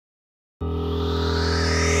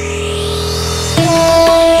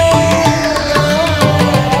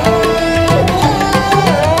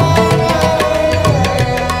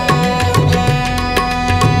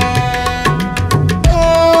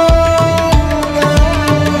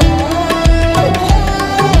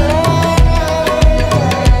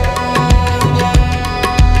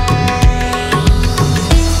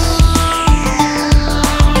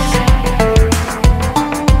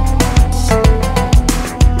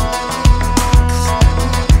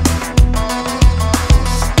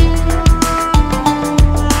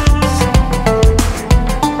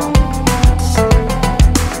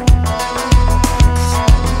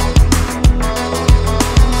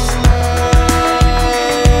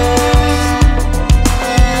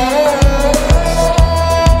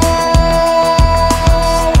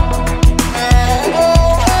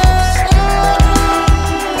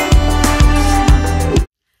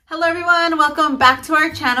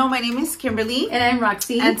channel. My name is Kimberly. And I'm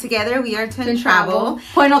Roxy. And together we are Twin Travel.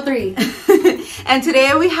 0.03. And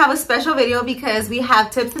today we have a special video because we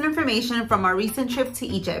have tips and information from our recent trip to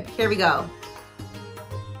Egypt. Here we go.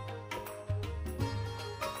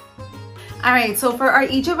 Alright, so for our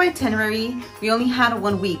Egypt itinerary, we only had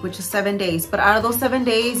 1 week, which is 7 days. But out of those 7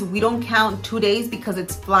 days, we don't count 2 days because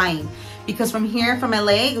it's flying. Because from here, from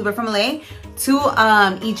LA, we're from LA,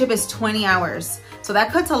 to Egypt is 20 hours. So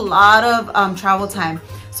that cuts a lot of travel time.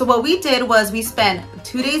 So what we did was we spent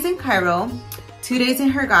 2 days in Cairo, 2 days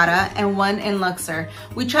in Hurghada, and 1 in Luxor.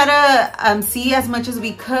 We try to see as much as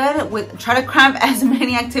we could, try to cramp as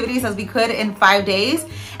many activities as we could in 5 days.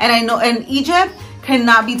 And I know in Egypt,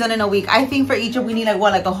 cannot be done in a week. I think for Egypt we need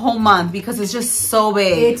like a whole month because it's just so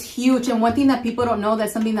big. It's huge. And one thing that people don't know,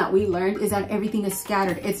 that's something that we learned, is that everything is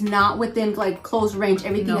scattered. It's not within like close range.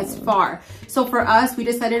 Everything is far. So for us, we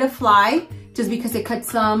decided to fly just because it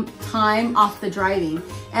cuts some time off the driving.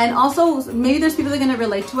 And also maybe there's people that are going to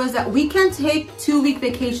relate to us that we can't take 2-week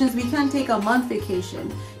vacations. We can't take a month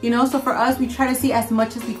vacation, you know? So for us, we try to see as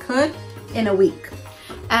much as we could in a week.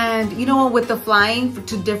 And you know, with the flying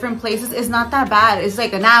to different places, it's not that bad. It's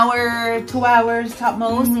like an hour, 2 hours top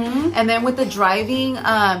most. And then with the driving,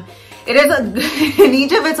 it is in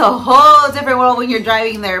Egypt, it's a whole different world when you're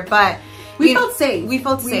driving there. But we felt safe. We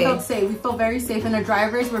felt safe. We felt very safe, and the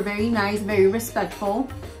drivers were very nice, very respectful.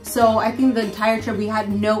 So I think the entire trip we had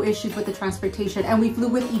no issues with the transportation, and we flew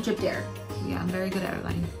with EgyptAir. Yeah, very good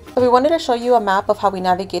airline. So we wanted to show you a map of how we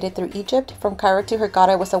navigated through Egypt. From Cairo to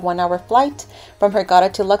Hurghada was a 1-hour flight. From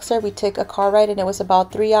Hurghada to Luxor, we took a car ride and it was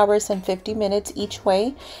about 3 hours and 50 minutes each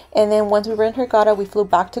way. And then once we were in Hurghada, we flew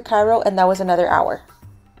back to Cairo and that was another hour.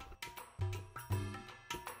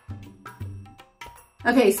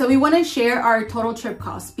 Okay, so we want to share our total trip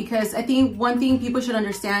costs because I think one thing people should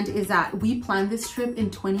understand is that we planned this trip in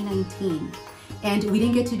 2019. And we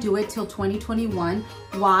didn't get to do it till 2021.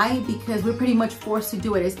 Why? Because we're pretty much forced to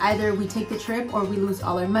do it. It's either we take the trip or we lose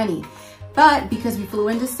all our money. But because we flew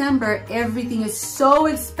in December, everything is so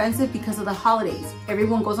expensive because of the holidays.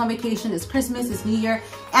 Everyone goes on vacation, it's Christmas, it's New Year,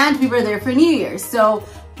 and we were there for New Year's. So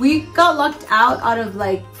we got lucked out of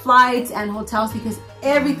like flights and hotels because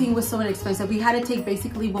everything was so inexpensive. We had to take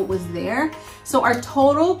basically what was there. So our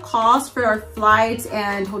total cost for our flights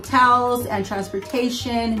and hotels and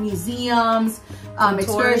transportation, museums,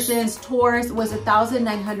 excursions, tours was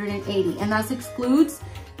 $1,980, and that excludes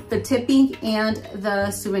the tipping and the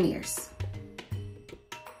souvenirs.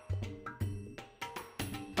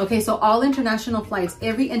 Okay, so all international flights,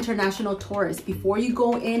 every international tourist, before you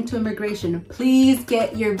go into immigration, please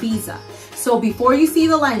get your visa. So before you see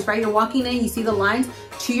the lines, right, you're walking in, you see the lines,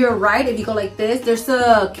 to your right, if you go like this, there's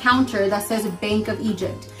a counter that says Bank of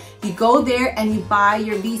Egypt. You go there and you buy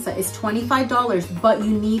your visa. It's $25, but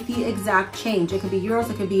you need the exact change. It could be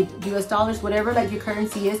euros, it could be US dollars, whatever like your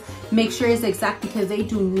currency is. Make sure it's exact because they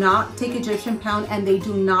do not take Egyptian pound and they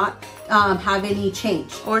do not have any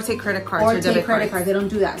change. Or take credit cards or take credit cards. They don't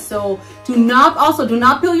do that. So do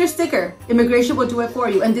not peel your sticker. Immigration will do it for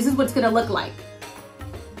you. And this is what it's gonna look like.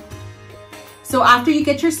 So after you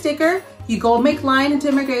get your sticker, you go make line into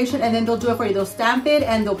immigration and then they'll do it for you. They'll stamp it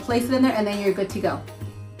and they'll place it in there and then you're good to go.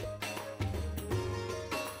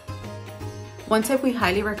 One tip we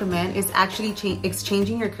highly recommend is actually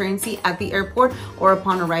exchanging your currency at the airport or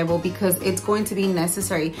upon arrival because it's going to be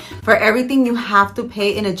necessary. For everything you have to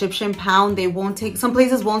pay in Egyptian pound. They won't take, some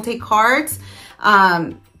places won't take cards,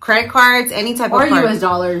 credit cards, any type of card. Or US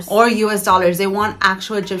dollars. Or US dollars. They want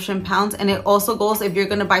actual Egyptian pounds, and it also goes if you're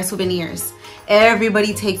gonna buy souvenirs.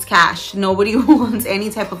 Everybody takes cash. Nobody wants any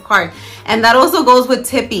type of card. And that also goes with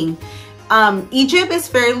tipping. Egypt is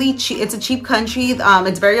fairly cheap. It's a cheap country.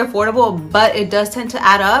 It's very affordable, but it does tend to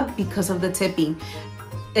add up because of the tipping.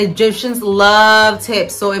 Egyptians love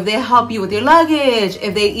tips. So if they help you with your luggage,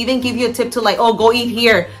 if they even give you a tip to like, oh, go eat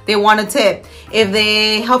here, they want a tip. If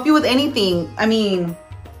they help you with anything, I mean,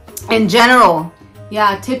 in general.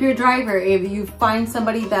 Yeah, tip your driver. If you find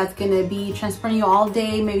somebody that's gonna be transporting you all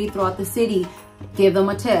day, maybe throughout the city, give them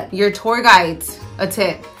a tip. Your tour guides a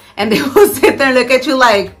tip. And they will sit there and look at you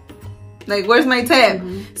like where's my tip?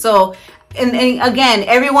 So and again,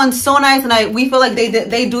 everyone's so nice, and we feel like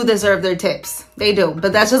they do deserve their tips. They do.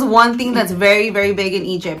 But that's just one thing that's very, very big in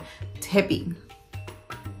Egypt: tipping.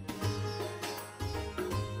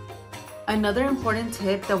 Another important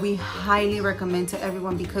tip that we highly recommend to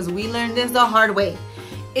everyone, because we learned this the hard way: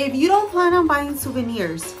 if you don't plan on buying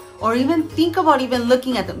souvenirs or even think about even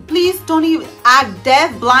looking at them, please don't even act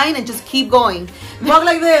deaf, blind, and just keep going. Walk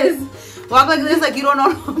like this. Walk like this, like you don't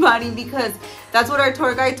know nobody, because that's what our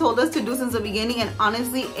tour guide told us to do since the beginning, and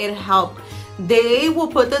honestly, it helped. they will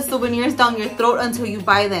put the souvenirs down your throat until you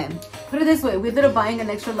buy them. Put it this way, we ended up buying an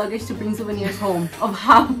extra luggage to bring souvenirs home of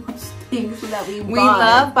how much things that we bought. We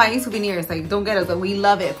love buying souvenirs, like don't get us, but we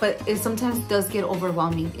love it. But it sometimes does get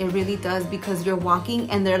overwhelming. It really does, because you're walking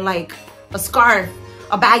and they're like a scarf,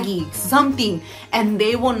 a baggie, something, and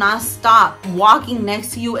they will not stop walking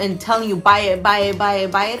next to you and telling you buy it, buy it, buy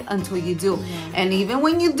it, buy it until you do. Yeah. And even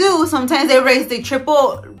when you do, sometimes they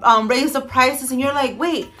triple raise the prices, and you're like,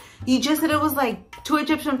 wait, you just said it was like 2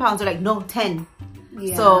 Egyptian pounds. They're like, no, 10.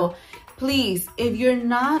 Yeah. So please, if you're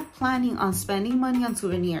not planning on spending money on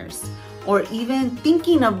souvenirs, or even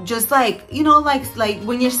thinking of just like, you know, like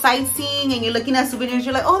when you're sightseeing and you're looking at souvenirs,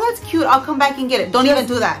 you're like, oh, that's cute, I'll come back and get it. Don't even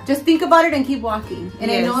do that. Just think about it and keep walking.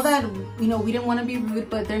 And yes. I know that, you know, we didn't want to be rude,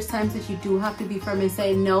 but there's times that you do have to be firm and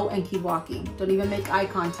say no and keep walking. Don't even make eye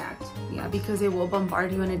contact. Yeah, because it will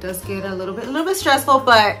bombard you and it does get a little bit stressful,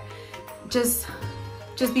 but just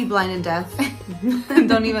be blind and deaf.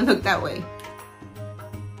 Don't even look that way.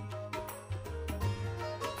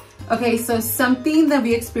 Okay, so something that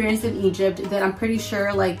we experienced in Egypt that I'm pretty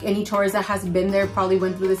sure like any tourist that has been there probably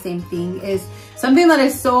went through the same thing, is something that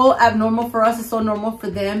is so abnormal for us, is so normal for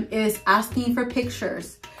them, is asking for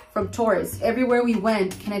pictures from tourists. Everywhere we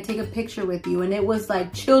went, can I take a picture with you? And it was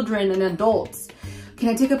like children and adults. Can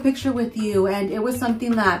I take a picture with you? And it was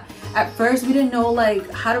something that at first we didn't know like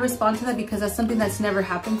how to respond to that, because that's something that's never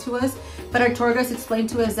happened to us. But our tour guides explained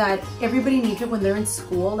to us that everybody in Egypt, when they're in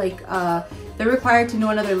school, like they're required to know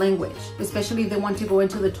another language, especially if they want to go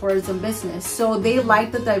into the tourism business. So they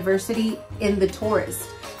like the diversity in the tourists.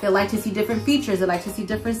 They like to see different features. They like to see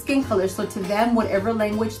different skin colors. So to them, whatever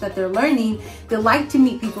language that they're learning, they like to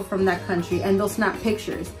meet people from that country, and they'll snap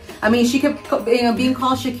pictures. I mean, she kept, you know, being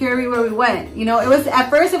called Shakiri where we went. You know, it was, at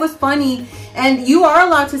first it was funny, and you are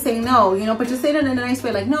allowed to say no, you know, but just say it in a nice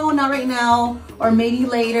way, like, no, not right now, or maybe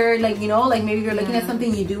later, like, you know, like maybe you're looking at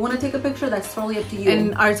something you do want to take a picture, that's totally up to you.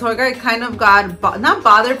 And our tour guide kind of got, not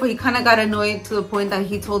bothered, but he kind of got annoyed to the point that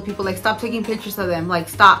he told people, like, stop taking pictures of them, like,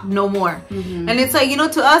 stop, no more. And it's like, you know,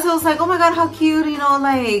 to us, it was like, oh my God, how cute, you know,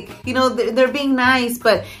 like, you know, they're being nice,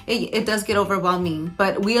 but it does get overwhelming.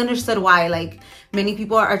 But we understood why, like, many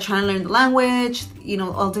people are trying to learn the language, you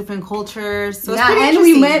know, all different cultures. So yeah, and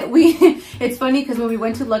it's funny because when we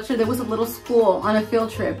went to Luxor, there was a little school on a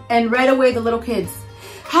field trip, and right away the little kids,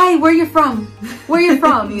 hi, where you from? Where you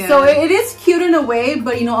from? Yeah. So it is cute in a way,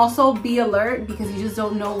 but you know, also be alert, because you just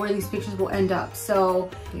don't know where these pictures will end up. So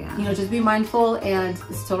yeah, you know, just be mindful, and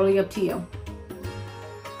it's totally up to you.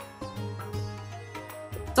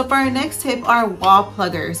 So for our next tip are wall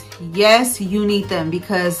pluggers. Yes, you need them,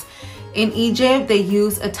 because in Egypt, they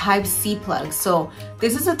use a Type-C plug. So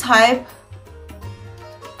this is a type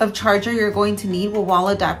of charger you're going to need with wall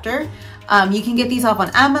adapter. You can get these off on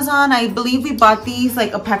Amazon. I believe we bought these,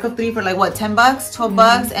 like a pack of 3 for like what, 10 bucks, 12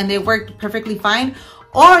 bucks, and they worked perfectly fine.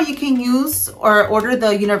 Or you can use or order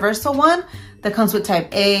the universal one that comes with type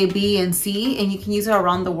A, B, and C, and you can use it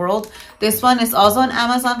around the world. This one is also on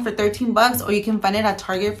Amazon for 13 bucks, or you can find it at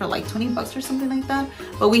Target for like 20 bucks or something like that.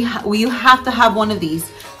 But you have to have one of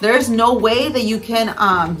these. There's no way that you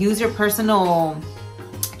can use your personal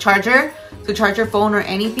charger to charge your phone or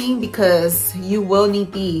anything, because you will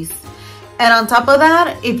need these. And on top of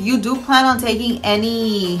that, if you do plan on taking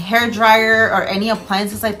any hair dryer or any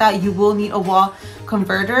appliances like that, you will need a wall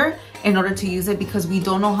converter in order to use it, because we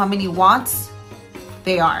don't know how many watts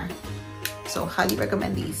they are. So highly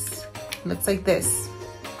recommend these. Looks like this.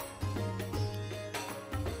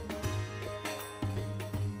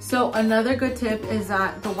 So another good tip is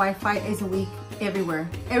that the Wi-Fi is weak everywhere.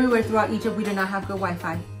 Everywhere throughout Egypt, we do not have good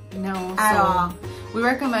Wi-Fi. No, at all. We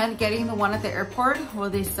recommend getting the one at the airport where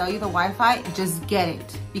they sell you the Wi-Fi. Just get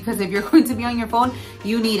it, because if you're going to be on your phone,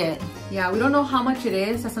 you need it. Yeah, we don't know how much it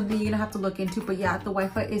is. That's something you're gonna have to look into. But yeah, the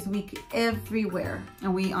Wi-Fi is weak everywhere.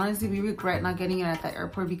 And we regret not getting it at the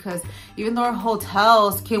airport, because even though our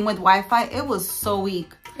hotels came with Wi-Fi, it was so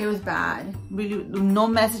weak. It was bad. Really, no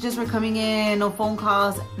messages were coming in, no phone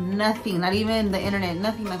calls, nothing. Not even the internet,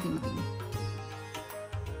 nothing.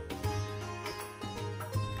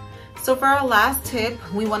 So for our last tip,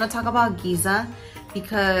 we want to talk about Giza,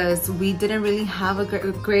 because we didn't really have a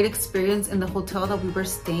great experience in the hotel that we were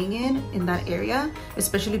staying in that area,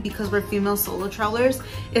 especially because we're female solo travelers.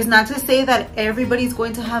 It's not to say that everybody's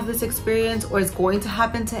going to have this experience or it's going to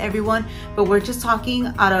happen to everyone, but we're just talking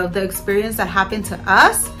out of the experience that happened to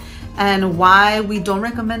us and why we don't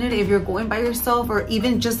recommend it if you're going by yourself, or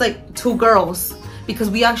even just like 2 girls, because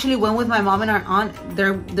we actually went with my mom and our aunt.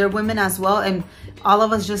 They're women as well, and all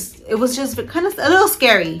of us it was just kind of a little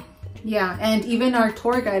scary. Yeah, and even our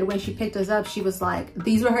tour guide, when she picked us up, she was like,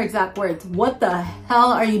 these were her exact words, "What the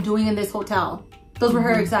hell are you doing in this hotel?" Those were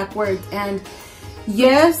her exact words. And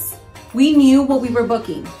yes, we knew what we were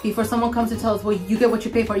booking before someone comes to tell us, well, you get what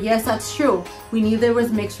you pay for. Yes, that's true. We knew there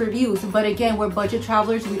was mixed reviews, but again, we're budget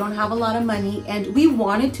travelers. We don't have a lot of money, and we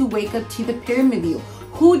wanted to wake up to the pyramid view.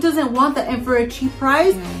 Who doesn't want that? And for a cheap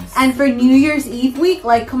price, yes. And for New Year's Eve week,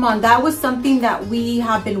 like, come on, that was something that we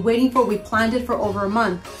have been waiting for. We planned it for over a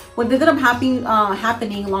month. What ended up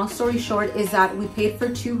happening, long story short, is that we paid for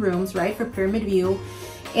 2 rooms, right, for pyramid view,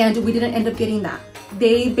 and we didn't end up getting that.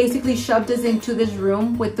 They basically shoved us into this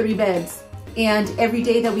room with 3 beds, and every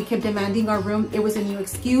day that we kept demanding our room, it was a new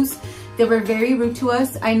excuse. They were very rude to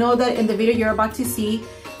us. I know that in the video you're about to see,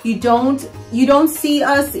 you don't see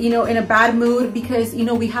us, you know, in a bad mood, because, you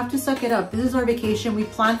know, we have to suck it up. This is our vacation. We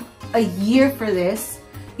planned a year for this.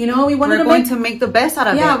 You know, we're going to make the best out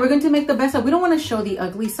of it. Yeah, we're going to make the best out of it. We don't want to show the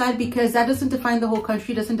ugly side, because that doesn't define the whole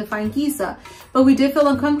country, doesn't define Giza. But we did feel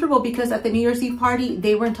uncomfortable because at the New Year's Eve party,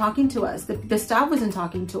 they weren't talking to us. The staff wasn't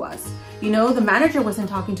talking to us. You know, the manager wasn't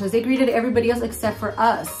talking to us. They greeted everybody else except for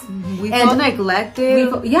us. We felt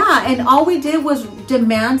neglected. Yeah, and all we did was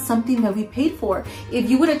demand something that we paid for. If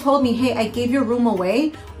you would have told me, hey, I gave your room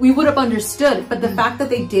away, we would have understood. But the fact that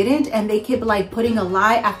they didn't, and they kept like putting a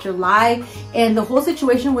lie after lie, and the whole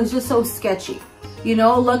situation was just so sketchy. You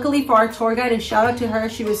know, luckily for our tour guide, and shout out to her,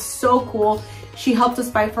 she was so cool. She helped us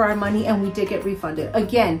fight for our money, and we did get refunded.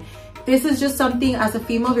 Again, this is just something, as a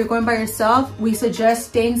female, if you're going by yourself, we suggest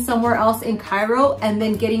staying somewhere else in Cairo and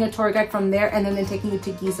then getting a tour guide from there, and then taking you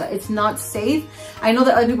to Giza. It's not safe. I know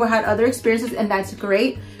that other people had other experiences, and that's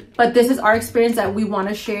great, but this is our experience that we want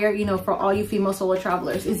to share, you know, for all you female solo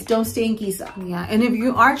travelers, is don't stay in Giza. Yeah, and if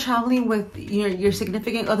you are traveling with your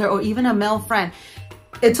significant other or even a male friend,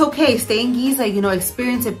 it's okay, stay in Giza, you know,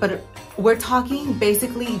 experience it, but we're talking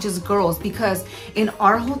basically just girls, because in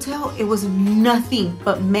our hotel, it was nothing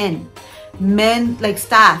but men, like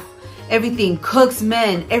staff, everything, cooks,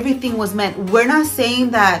 men, everything was men. We're not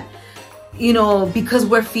saying that, you know, because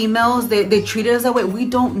we're females, they treated us that way. We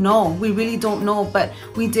don't know. We really don't know. But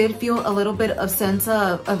we did feel a little bit of sense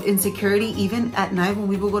of insecurity. Even at night when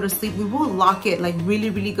we will go to sleep, we will lock it like really,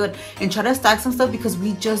 really good and try to stack some stuff, because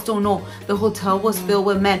we just don't know. The hotel was filled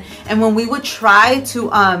with men. And when we would try to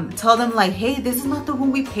tell them like, hey, this is not the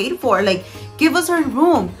room we paid for, like, give us our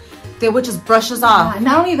room, they would just brush us off. Yeah,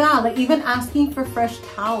 not only that, like even asking for fresh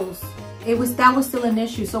towels, that was still an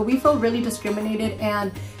issue. So we felt really discriminated,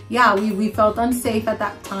 and yeah, we felt unsafe at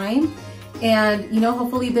that time. And, you know,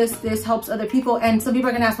 hopefully this helps other people. And some people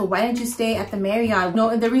are gonna ask, well, why didn't you stay at the Marriott? No,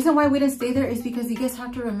 and the reason why we didn't stay there is because you guys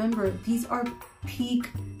have to remember, these are peak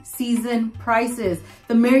season prices.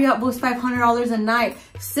 The Marriott was $500 a night,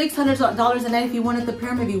 $600 a night if you wanted the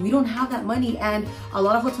pyramid view. We don't have that money, and a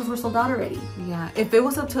lot of hotels were sold out already. Yeah, if it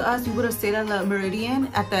was up to us, we would have stayed at the Meridian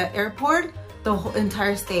at the airport the whole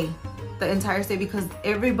entire stay. Because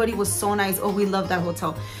everybody was so nice. Oh, we love that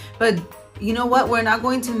hotel. But you know what, we're not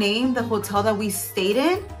going to name the hotel that we stayed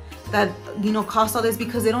in that, you know, cost all this,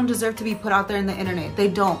 because they don't deserve to be put out there in the internet. They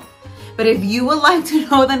don't. But if you would like to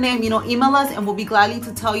know the name, you know, email us and we'll be gladly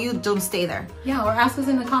to tell you, don't stay there. Yeah, or ask us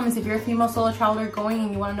in the comments if you're a female solo traveler going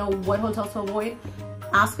and you want to know what hotels to avoid.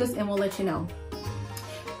 Ask us and we'll let you know.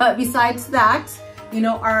 But besides that, you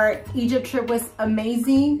know, our Egypt trip was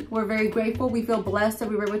amazing. We're very grateful. We feel blessed that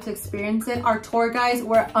we were able to experience it. Our tour guides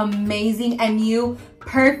were amazing and knew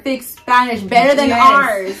perfect Spanish, better than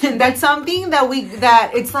ours. That's something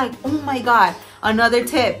that it's like, oh my God. Another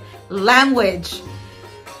tip, language.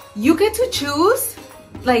 You get to choose,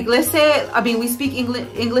 like, let's say, I mean, we speak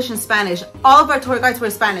English and Spanish. All of our tour guides were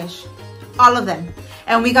Spanish, all of them.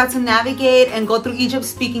 And we got to navigate and go through Egypt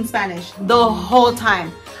speaking Spanish the whole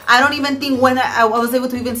time. I don't even think when I was able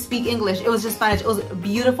to even speak English, it was just Spanish. It was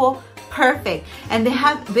beautiful, perfect. And they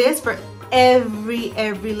have this for every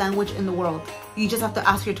language in the world. You just have to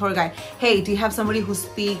ask your tour guide, hey, do you have somebody who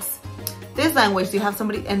speaks this language? Do you have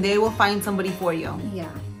somebody? And they will find somebody for you.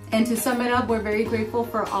 Yeah. And to sum it up, we're very grateful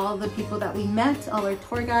for all the people that we met, all our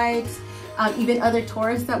tour guides, even other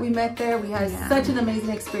tourists that we met there. We had such an amazing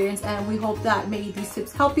experience, and we hope that maybe these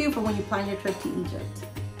tips help you for when you plan your trip to Egypt.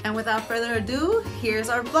 And without further ado, here's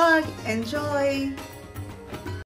our vlog. Enjoy!